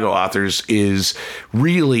Chicago Authors is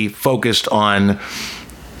really focused on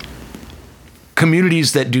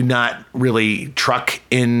communities that do not really truck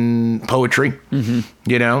in poetry, and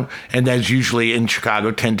that's usually in Chicago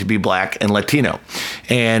tend to be black and Latino.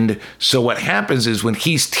 And so what happens is when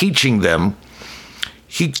he's teaching them,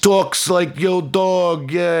 he talks like, yo,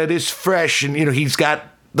 dog, yeah, it is fresh. And, he's got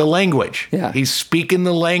the language. Yeah. He's speaking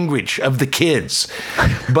the language of the kids.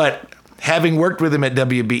 But having worked with him at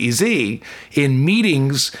WBEZ, in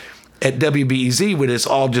meetings at WBEZ when it's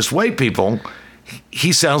all just white people,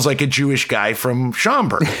 he sounds like a Jewish guy from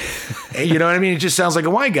Schaumburg. You know what I mean? It just sounds like a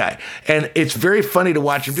white guy. And it's very funny to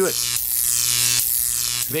watch him do it.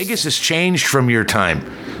 Vegas has changed from your time.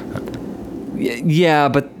 Yeah,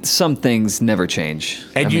 but some things never change.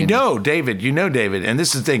 And David, and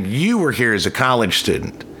this is the thing, you were here as a college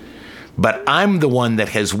student, but I'm the one that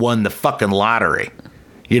has won the fucking lottery.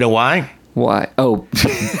 You know why? Why? Oh.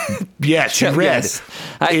 Yes, you read.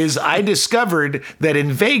 Yes. I discovered that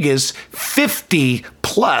in Vegas, 50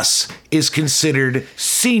 plus is considered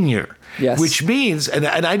senior. Yes. Which means, and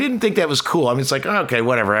I didn't think that was cool. I mean, it's like, okay,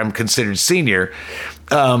 whatever, I'm considered senior.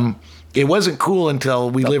 It wasn't cool until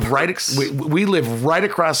we live right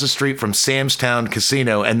across the street from Sam's Town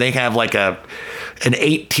Casino, and they have like an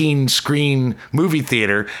 18 screen movie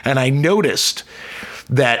theater. And I noticed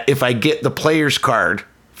that if I get the player's card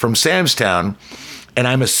from Sam's Town and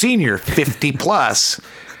I'm a senior 50 plus,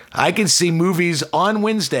 I can see movies on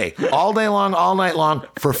Wednesday all day long, all night long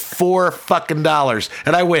for $4 fucking.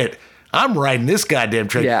 And I went, I'm riding this goddamn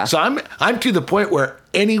train. Yeah. So I'm to the point where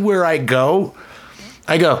anywhere I go,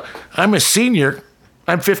 I'm a senior.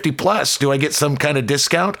 I'm 50 plus. Do I get some kind of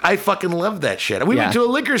discount? I fucking love that shit. We went to a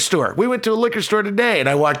liquor store. We went to a liquor store today, and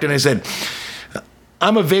I walked in and I said,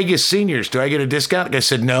 I'm a Vegas seniors. Do I get a discount? The guy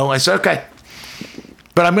said, no. I said, okay.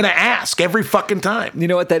 But I'm going to ask every fucking time. You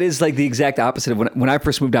know what? That is like the exact opposite of when I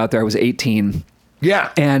first moved out there. I was 18.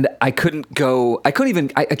 Yeah. And I couldn't go. I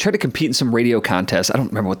tried to compete in some radio contest. I don't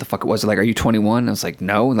remember what the fuck it was. Like, are you 21? I was like,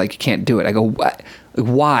 no. Like, you can't do it. I go, what?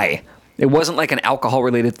 Why? It wasn't like an alcohol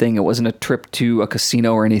related thing. It wasn't a trip to a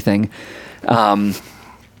casino or anything. Yeah,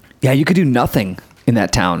 you could do nothing in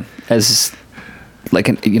that town as like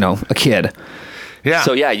a kid. Yeah.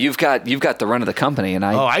 So yeah, you've got the run of the company, and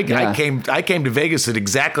I came to Vegas at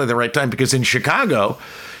exactly the right time, because in Chicago,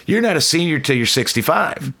 you're not a senior till you're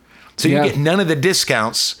 65, so you get none of the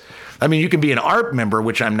discounts. I mean, you can be an ARP member,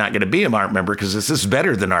 which I'm not going to be an ARP member because this is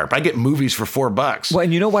better than ARP. I get movies for $4. Well,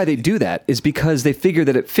 and you know why they do that is because they figure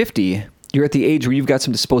that at 50, you're at the age where you've got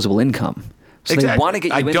some disposable income, so they want to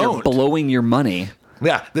get you in there blowing your money.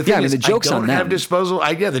 Yeah, the thing is, the joke's I don't on have them. disposal.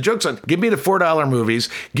 The joke's on. Give me the $4 movies.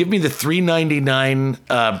 Give me the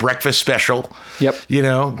 $3.99 breakfast special. Yep.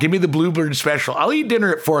 Give me the Bluebird special. I'll eat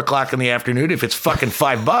dinner at 4:00 in the afternoon if it's fucking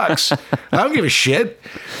 $5. I don't give a shit.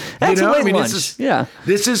 That's a late lunch.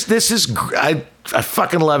 This is. I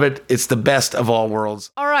fucking love it. It's the best of all worlds.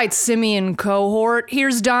 All right, Simeon cohort.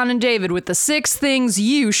 Here's Don and David with the 6 things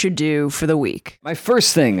you should do for the week. My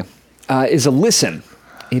first thing is a listen.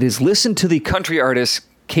 It is listen to the country artist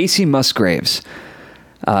Casey Musgraves.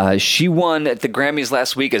 She won at the Grammys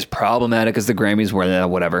last week, as problematic as the Grammys were,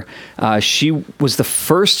 whatever. She was the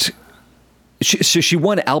first... She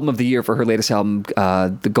won Album of the Year for her latest album,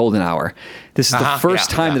 The Golden Hour. This is the first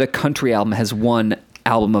time that a country album has won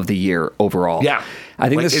Album of the Year overall. Yeah. I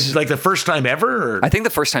think this is like the first time ever? Or? I think the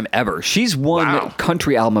first time ever. She's won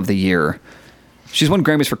Country Album of the Year. She's won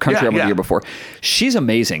Grammys for Country Album of the Year before. She's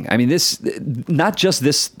amazing. I mean, not just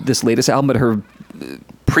this latest album, but her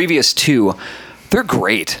previous 2, they're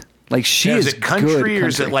great. Like, is it country or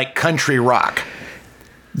is it like country rock?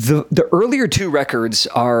 The earlier 2 records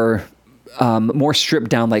are more stripped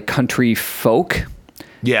down, like country folk.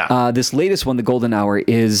 Yeah. This latest one, The Golden Hour,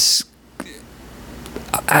 is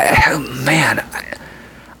I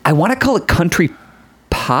want to call it country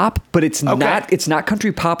pop, but it's not. It's not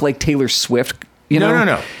country pop like Taylor Swift.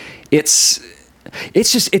 No. It's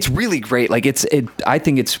really great. Like I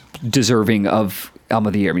think it's deserving of Album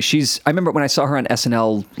of the Year. I mean, I remember when I saw her on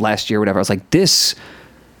SNL last year, or whatever. I was like, this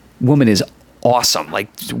woman is awesome. Like,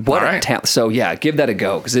 what a talent. So yeah, give that a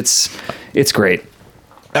go because it's great.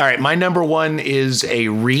 All right, my number 1 is a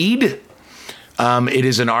read. It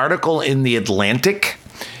is an article in The Atlantic.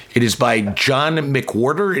 It is by John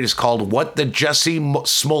McWhorter. It is called What the Jussie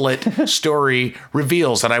Smollett Story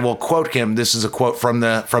Reveals. And I will quote him. This is a quote from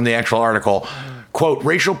the actual article. Quote,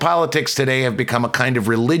 racial politics today have become a kind of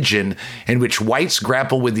religion in which whites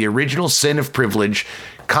grapple with the original sin of privilege,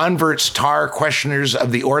 converts tar questioners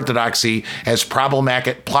of the orthodoxy as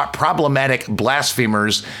problematic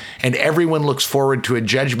blasphemers, and everyone looks forward to a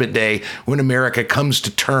judgment day when America comes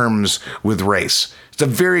to terms with race. It's a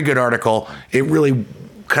very good article. It really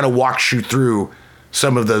kind of walks you through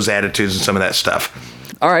some of those attitudes and some of that stuff.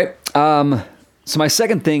 All right. So my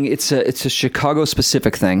second thing, it's a Chicago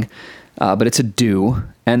specific thing, but it's a do,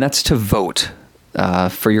 and that's to vote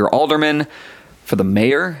for your alderman, for the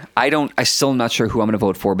mayor. I still am not sure who I'm going to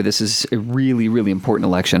vote for, but this is a really, really important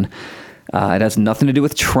election. It has nothing to do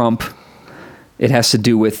with Trump. It has to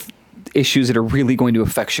do with issues that are really going to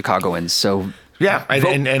affect Chicagoans. So yeah,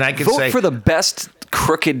 and I can vote say for the best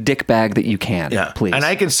crooked dickbag that you can. Yeah, please. And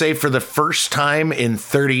I can say for the first time in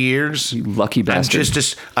 30 years, you lucky bastard.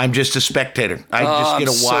 I'm just a spectator. I just get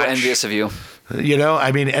to watch. So envious of you. You know,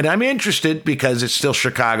 I mean, and I'm interested because it's still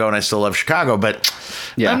Chicago and I still love Chicago, but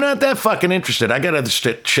I'm not that fucking interested. I got other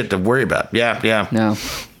shit to worry about. Yeah. No.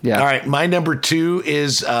 Yeah. All right. My number 2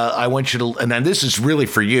 is I want you to, and then this is really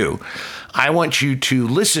for you. I want you to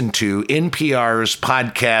listen to NPR's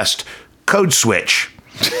podcast Code Switch.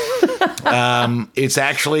 It's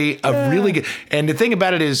actually a really good, and the thing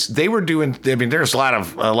about it is they were doing, I mean, there's a lot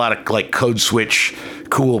of like Code Switch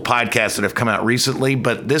cool podcasts that have come out recently,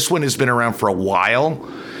 but this one has been around for a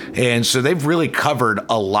while. And so they've really covered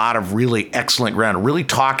a lot of really excellent ground, really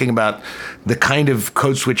talking about the kind of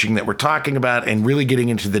code switching that we're talking about and really getting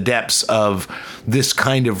into the depths of this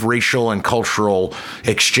kind of racial and cultural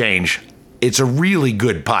exchange. It's a really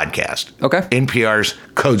good podcast. Okay. NPR's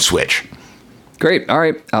Code Switch. Great. All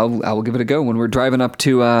right. I will give it a go when we're driving up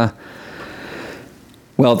to, well,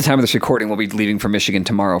 at the time of this recording, we'll be leaving for Michigan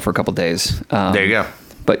tomorrow for a couple days. There you go.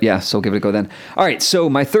 But yeah, so I'll give it a go then. All right. So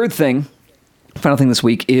my third thing, final thing this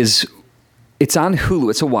week is it's on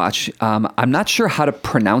Hulu. It's a watch. I'm not sure how to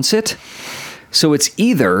pronounce it. So it's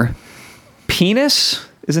either Penis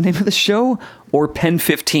is the name of the show or Pen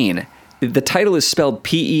 15. The title is spelled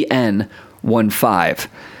PEN 15.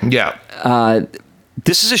 Yeah.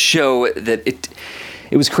 This is a show that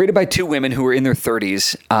it was created by two women who were in their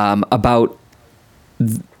 30s about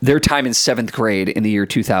their time in 7th grade in the year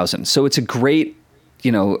 2000. So it's a great,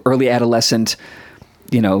 early adolescent,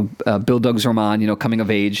 Bill Doug's Roman, coming of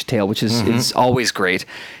age tale, which is it's always great.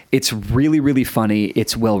 It's really, really funny.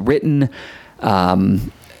 It's well written. But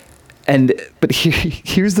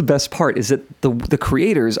here's the best part is that the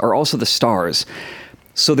creators are also the stars.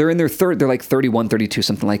 So they're in their they're like 31, 32,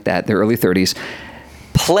 something like that. Their early 30s,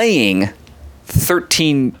 playing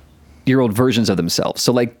 13-year-old versions of themselves.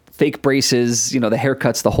 So like fake braces, the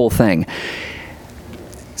haircuts, the whole thing.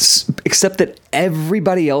 Except that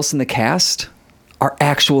everybody else in the cast are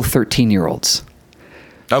actual 13-year-olds.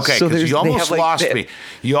 Okay, because you almost lost me.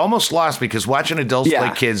 You almost lost me because watching adults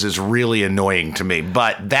play kids is really annoying to me.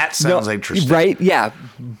 But that sounds interesting. Right? Yeah.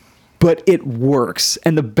 But it works.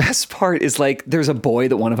 And the best part is like there's a boy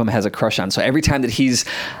that one of them has a crush on. So every time that he's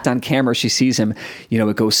on camera, she sees him,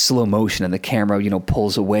 it goes slow motion and the camera,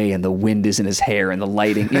 pulls away and the wind is in his hair and the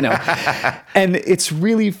lighting, And it's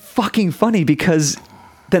really fucking funny because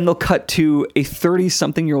then they'll cut to a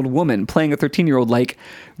 30-something-year-old woman playing a 13-year-old, like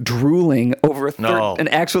drooling over an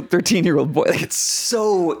actual 13-year-old boy. Like, it's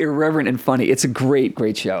so irreverent and funny. It's a great,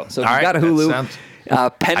 great show. So if you got a Hulu,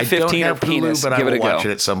 Pen 15 or Penis, but give it a go. I will watch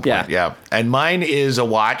it at some point. Yeah. And mine is a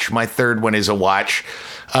watch. My third one is a watch.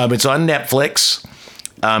 It's on Netflix.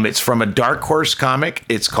 It's from a Dark Horse comic.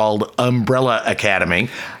 It's called Umbrella Academy.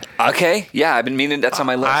 Okay, yeah, I've been meaning that's on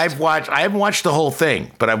my list. I haven't watched the whole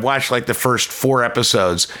thing, but I've watched like the first 4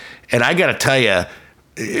 episodes, and I got to tell you,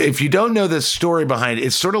 if you don't know the story behind it,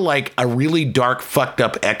 it's sort of like a really dark, fucked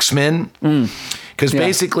up X-Men. Because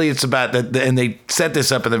basically it's about and they set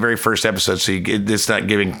this up in the very first episode, so it's not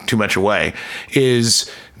giving too much away,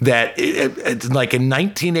 is that it's like in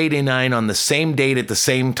 1989 on the same date at the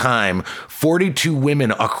same time, 42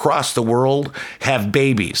 women across the world have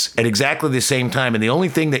babies at exactly the same time. And the only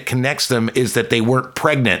thing that connects them is that they weren't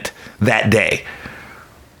pregnant that day.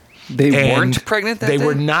 They weren't pregnant that day? They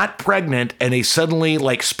were not pregnant, and they suddenly,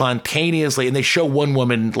 like, spontaneously, and they show one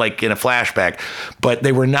woman, like, in a flashback, but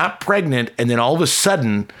they were not pregnant, and then all of a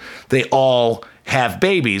sudden, they all have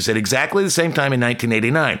babies at exactly the same time in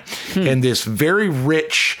 1989. And this very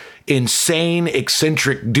rich, insane,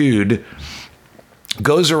 eccentric dude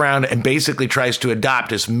goes around and basically tries to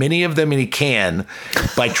adopt as many of them as he can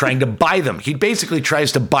by trying to buy them. He basically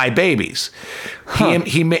tries to buy babies.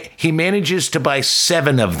 He manages to buy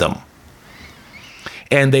 7 of them.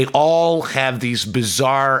 And they all have these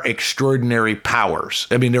bizarre, extraordinary powers.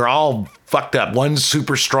 I mean, they're all fucked up. One's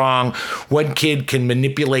super strong. One kid can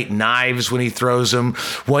manipulate knives when he throws them.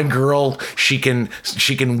 One girl, she can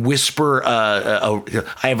whisper. I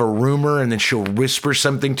have a rumor, and then she'll whisper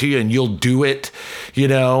something to you, and you'll do it.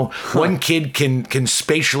 One kid can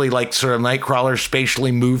spatially, like sort of Nightcrawler,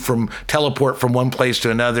 spatially teleport from one place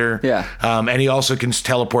to another. Yeah. And he also can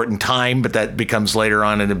teleport in time, but that becomes later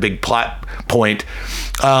on in a big plot point.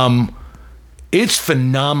 It's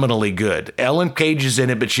phenomenally good. Ellen Page is in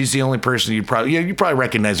it, but she's the only person you probably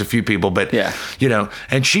recognize a few people, but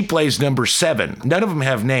and she plays number 7. None of them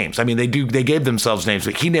have names. I mean, they gave themselves names,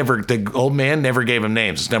 but the old man never gave them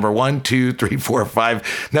names. It's number 1, 2, 3, 4,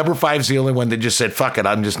 5. Number 5's the only one that just said, fuck it,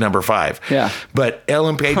 I'm just number 5. Yeah. But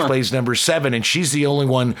Ellen Page plays number 7, and she's the only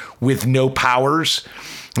one with no powers.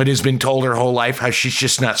 and has been told her whole life how she's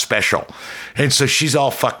just not special. And so she's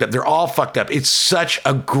all fucked up. They're all fucked up. It's such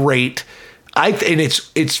a great, and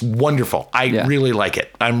it's wonderful. I really like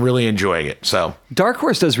it. I'm really enjoying it. So Dark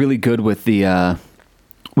Horse does really good with the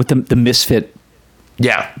misfit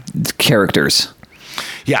characters.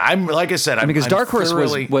 Yeah, I'm like I said, because Dark Horse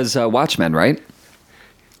was Watchmen, right?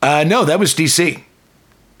 No, that was DC.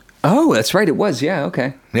 Oh, that's right. It was. Yeah.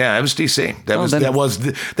 Okay. Yeah, that was DC.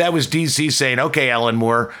 That was DC saying, "Okay, Alan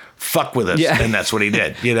Moore, fuck with us," and that's what he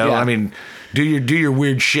did. You know, I mean, do your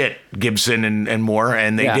weird shit, Gibson and Moore,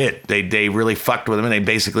 and they did. They really fucked with him, and they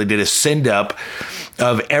basically did a send up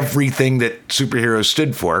of everything that superheroes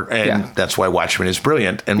stood for, and that's why Watchmen is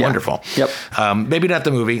brilliant and wonderful. Yep. Maybe not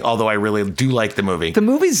the movie, although I really do like the movie. The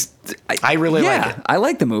movie's. I really like it. I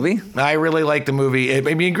like the movie. I really like the movie. I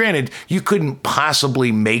mean, granted, you couldn't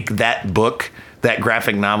possibly make that book, that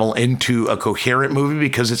graphic novel, into a coherent movie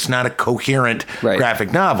because it's not a coherent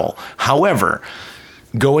graphic novel. However,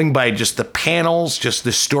 going by just the panels, just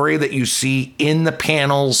the story that you see in the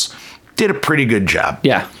panels, did a pretty good job.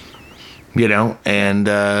 Yeah. You know, and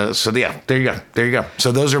so there you go.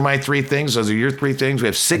 So those are my 3 things. Those are your 3 things. We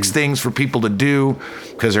have 6 things for people to do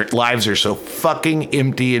because their lives are so fucking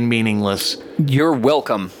empty and meaningless. You're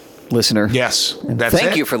welcome, listener. Yes.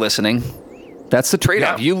 Thank you for listening. That's the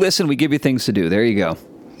trade-off. Yeah. You listen, we give you things to do. There you go.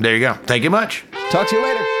 There you go. Thank you much. Talk to you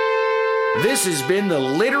later. This has been the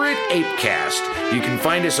Literate ApeCast. You can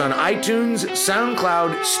find us on iTunes,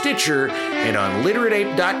 SoundCloud, Stitcher, and on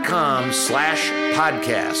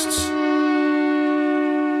literateape.com/podcasts.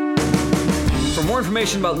 For more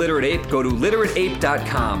information about Literate Ape, go to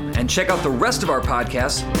literateape.com and check out the rest of our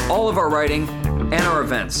podcasts, all of our writing, and our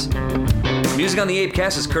events. Music on the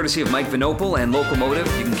ApeCast is courtesy of Mike Vinopal and Locomotive.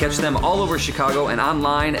 You can catch them all over Chicago and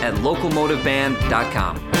online at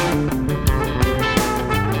locomotiveband.com.